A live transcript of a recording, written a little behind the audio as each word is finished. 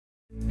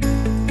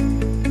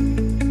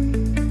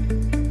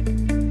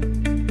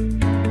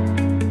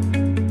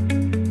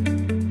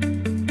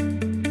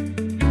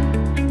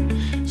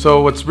So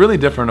what's really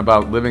different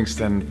about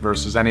Livingston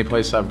versus any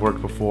place I've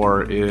worked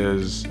before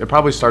is it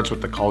probably starts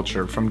with the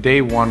culture. From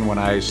day one when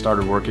I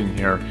started working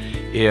here,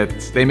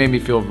 they made me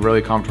feel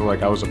really comfortable,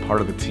 like I was a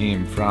part of the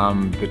team,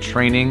 from the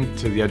training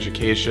to the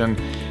education.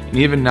 And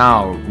even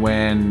now,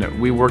 when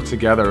we work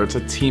together, it's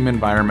a team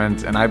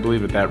environment, and I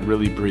believe that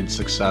really breeds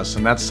success.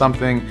 And that's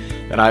something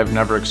that I've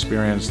never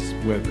experienced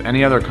with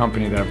any other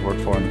company that I've worked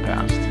for in the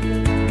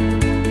past.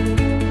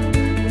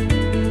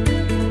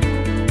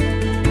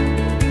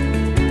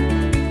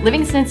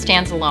 Livingston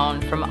stands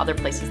alone from other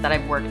places that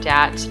I've worked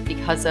at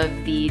because of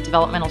the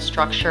developmental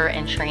structure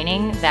and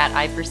training that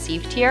I've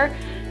received here.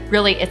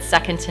 Really, it's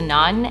second to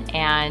none,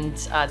 and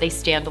they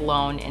stand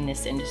alone in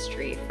this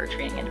industry for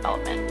training and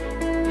development.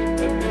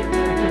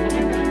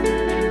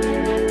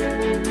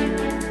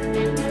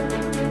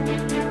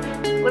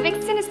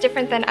 Livingston is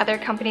different than other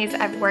companies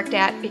I've worked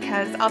at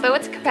because although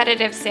it's a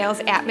competitive sales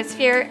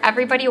atmosphere,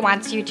 everybody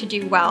wants you to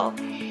do well.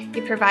 We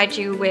provide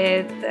you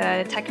with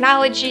the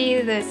technology,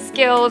 the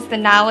skills, the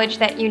knowledge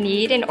that you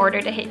need in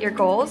order to hit your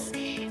goals,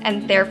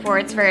 and therefore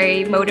it's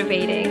very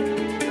motivating.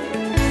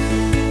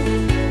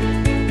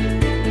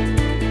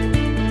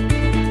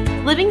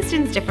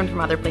 Livingston's different from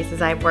other places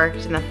I've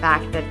worked in the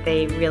fact that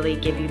they really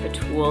give you the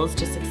tools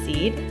to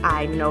succeed.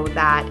 I know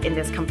that in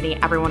this company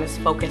everyone is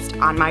focused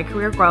on my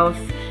career growth.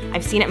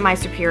 I've seen it in my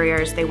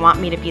superiors. They want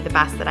me to be the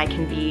best that I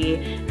can be,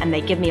 and they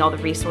give me all the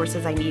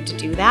resources I need to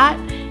do that.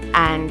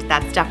 And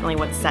that's definitely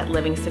what set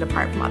Livingston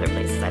apart from other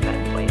places I've been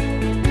employed.